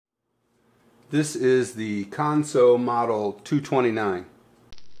This is the Consew model 229.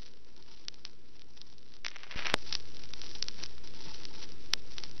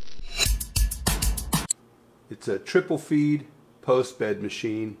 It's a triple feed post bed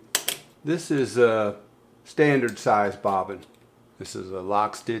machine. This is a standard size bobbin. This is a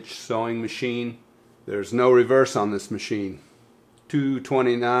lock stitch sewing machine. There's no reverse on this machine.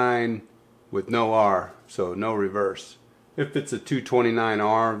 229 with no R, so no reverse. If it's a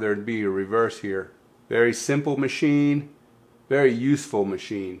 229R, there'd be a reverse here. Very simple machine, very useful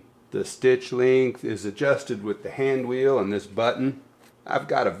machine. The stitch length is adjusted with the hand wheel and this button. I've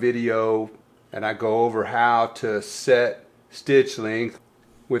got a video and I go over how to set stitch length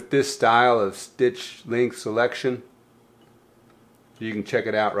with this style of stitch length selection. You can check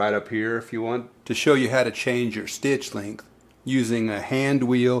it out right up here if you want, to show you how to change your stitch length using a hand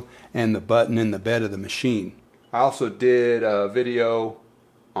wheel and the button in the bed of the machine. I also did a video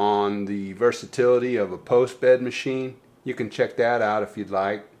on the versatility of a post bed machine. You can check that out if you'd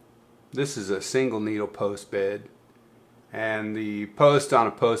like. This is a single needle post bed, and the posts on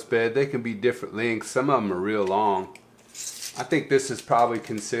a post bed, they can be different lengths. Some of them are real long. I think this is probably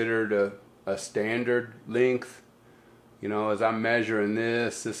considered a standard length. You know, as I'm measuring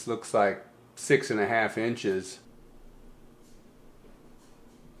this looks like 6.5 inches.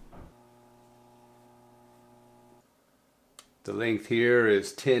 The length here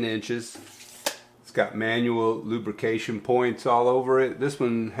is 10 inches. It's got manual lubrication points all over it. This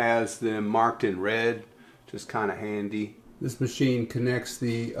one has them marked in red, just kind of handy. This machine connects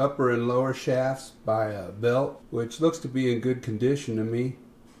the upper and lower shafts by a belt, which looks to be in good condition to me.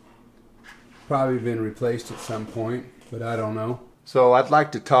 Probably been replaced at some point, but I don't know. So I'd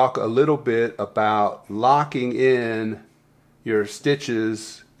like to talk a little bit about locking in your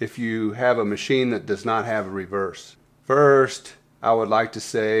stitches if you have a machine that does not have a reverse. First, I would like to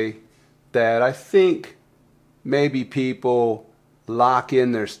say that I think maybe people lock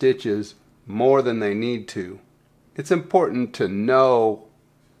in their stitches more than they need to. It's important to know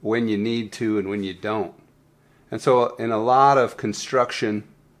when you need to and when you don't. And so in a lot of construction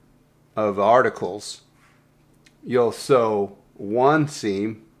of articles, you'll sew one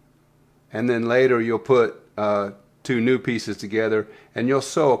seam and then later you'll put two new pieces together and you'll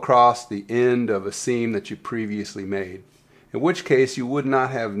sew across the end of a seam that you previously made, in which case you would not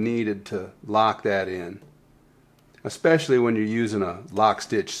have needed to lock that in, especially when you're using a lock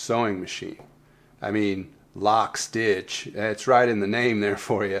stitch sewing machine. I mean, lock stitch, it's right in the name there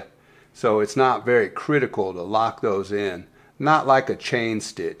for you, so it's not very critical to lock those in, not like a chain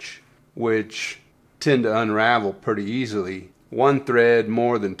stitch, which tend to unravel pretty easily, one thread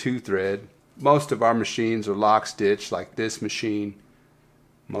more than two thread. Most of our machines are lock stitch, like this machine,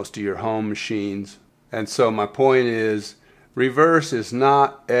 most of your home machines. And so my point is, reverse is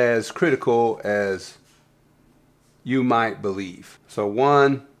not as critical as you might believe. So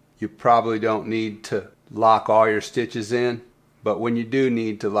one, you probably don't need to lock all your stitches in, but when you do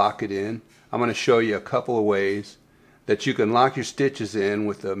need to lock it in, I'm going to show you a couple of ways that you can lock your stitches in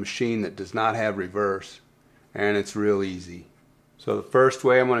with a machine that does not have reverse, and it's real easy. So the first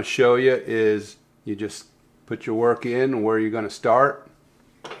way I'm going to show you is you just put your work in where you're going to start,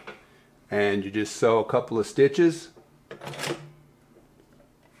 and you just sew a couple of stitches,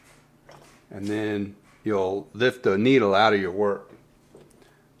 and then you'll lift the needle out of your work.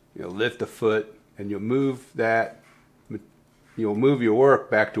 You'll lift the foot and you'll move your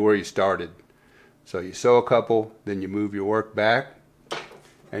work back to where you started. So you sew a couple, then you move your work back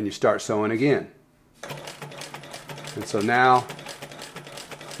and you start sewing again. And so now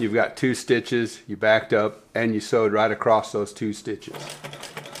you've got two stitches, you backed up and you sewed right across those two stitches.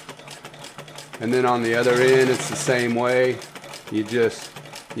 And then on the other end it's the same way. You just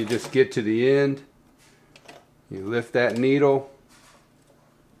get to the end, you lift that needle,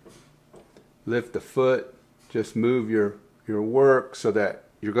 lift the foot, just move your work so that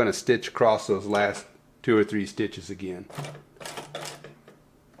you're going to stitch across those last 2 or 3 stitches again.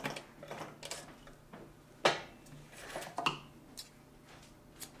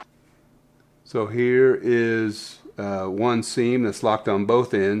 So here is one seam that's locked on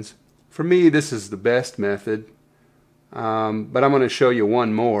both ends. For me, this is the best method, but I'm going to show you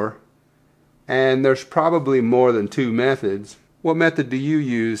one more. And there's probably more than 2 methods. What method do you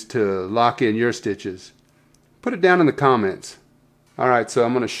use to lock in your stitches? Put it down in the comments. Alright, so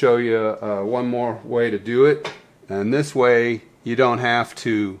I'm going to show you one more way to do it. And this way you don't have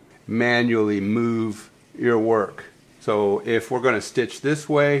to manually move your work. So if we're going to stitch this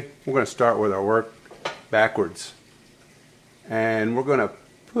way, we're going to start with our work backwards. And we're going to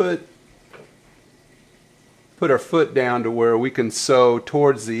put our foot down to where we can sew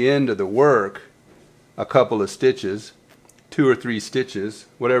towards the end of the work a couple of stitches, 2 or 3 stitches,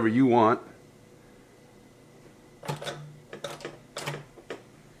 whatever you want.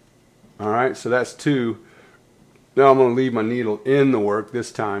 Alright, so that's 2. Now I'm going to leave my needle in the work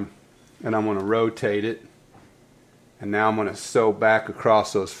this time, and I'm going to rotate it, and now I'm going to sew back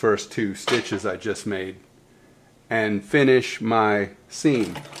across those first 2 stitches I just made and finish my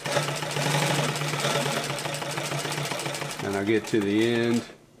seam. And I get to the end,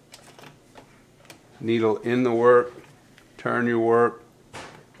 needle in the work, turn your work,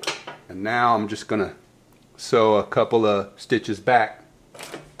 and now I'm just going to sew a couple of stitches back.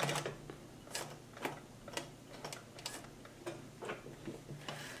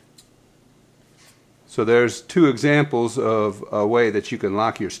 So there's 2 examples of a way that you can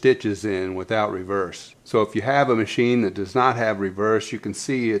lock your stitches in without reverse. So if you have a machine that does not have reverse, you can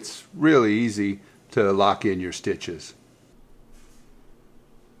see it's really easy to lock in your stitches.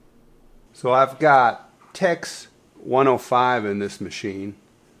 So I've got Tex 105 in this machine.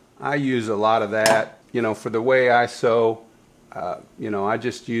 I use a lot of that, for the way I sew. I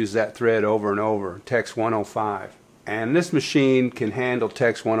just use that thread over and over, Tex 105. And this machine can handle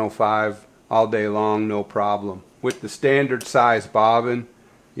Tex 105 all day long, no problem. With the standard size bobbin,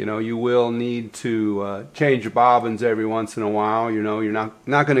 you will need to change your bobbins every once in a while. You're not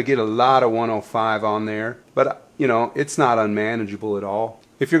going to get a lot of 105 on there, but it's not unmanageable at all.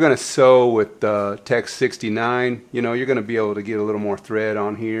 If you're going to sew with Tex 69, you're going to be able to get a little more thread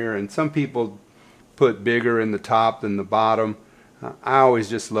on here, and some people put bigger in the top than the bottom. I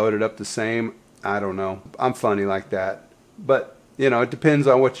always just load it up the same. I don't know. I'm funny like that. But it depends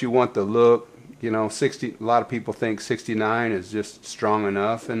on what you want the look. A lot of people think 69 is just strong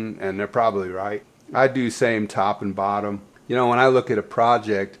enough, and they're probably right. I do same top and bottom. When I look at a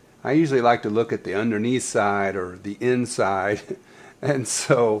project, I usually like to look at the underneath side or the inside, and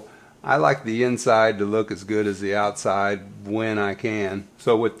so I like the inside to look as good as the outside when I can.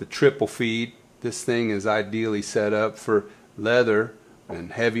 So with the triple feed, this thing is ideally set up for leather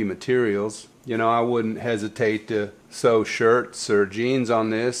and heavy materials. I wouldn't hesitate to sew shirts or jeans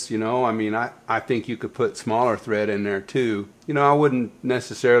on this. I think you could put smaller thread in there too. I wouldn't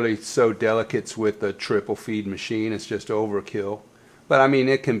necessarily sew delicates with a triple feed machine. It's just overkill. But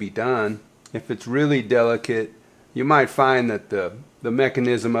it can be done. If it's really delicate, you might find that the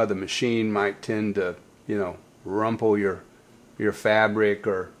mechanism of the machine might tend to, rumple your fabric,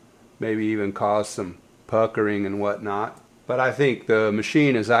 or maybe even cause some puckering and whatnot. But I think the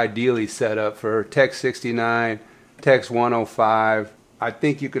machine is ideally set up for Tex 69, Tex 105. I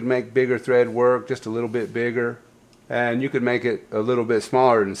think you could make bigger thread work, just a little bit bigger, and you could make it a little bit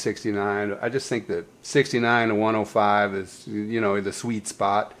smaller than 69. I just think that 69 to 105 is, the sweet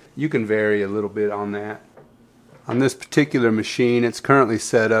spot. You can vary a little bit on that. On this particular machine, it's currently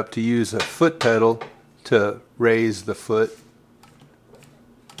set up to use a foot pedal to raise the foot.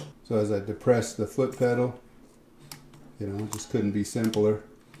 So as I depress the foot pedal, it just couldn't be simpler.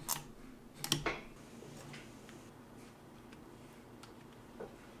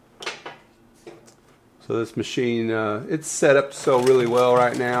 So this machine, it's set up to sew really well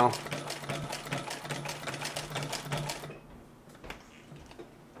right now.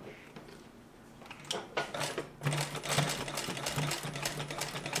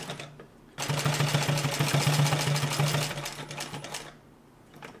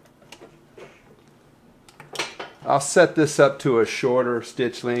 I'll set this up to a shorter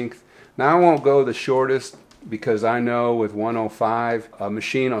stitch length. Now I won't go the shortest, because I know with 105, a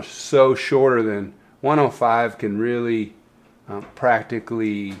machine will sew shorter than 105 can really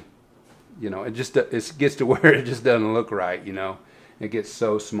practically, it gets to where it just doesn't look right, It gets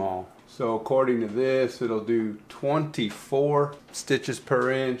so small. So according to this, it'll do 24 stitches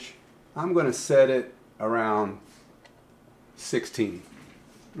per inch. I'm going to set it around 16.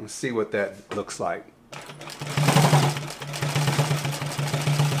 Let's see what that looks like.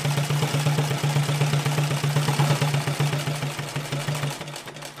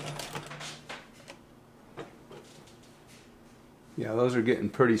 Yeah, those are getting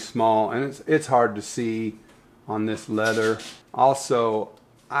pretty small, and it's hard to see on this leather. Also,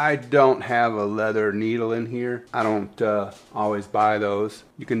 I don't have a leather needle in here. I don't always buy those.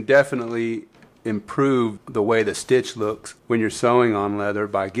 You can definitely improve the way the stitch looks when you're sewing on leather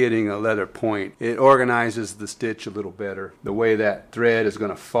by getting a leather point. It organizes the stitch a little better. The way that thread is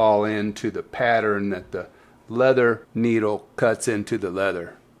going to fall into the pattern that the leather needle cuts into the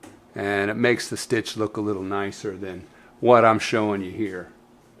leather. And it makes the stitch look a little nicer than what I'm showing you here.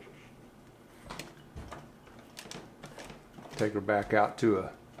 Take her back out to a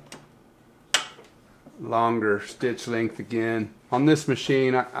longer stitch length again. On this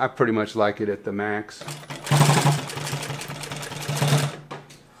machine, I pretty much like it at the max.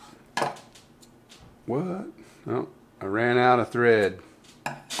 What? Oh, I ran out of thread.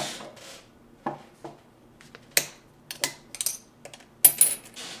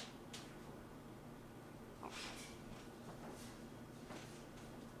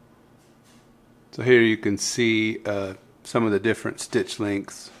 So here you can see some of the different stitch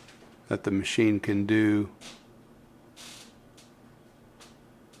lengths that the machine can do.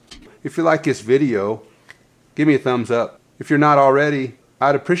 If you like this video, give me a thumbs up. If you're not already,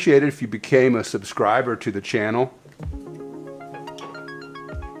 I'd appreciate it if you became a subscriber to the channel.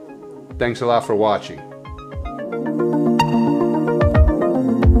 Thanks a lot for watching.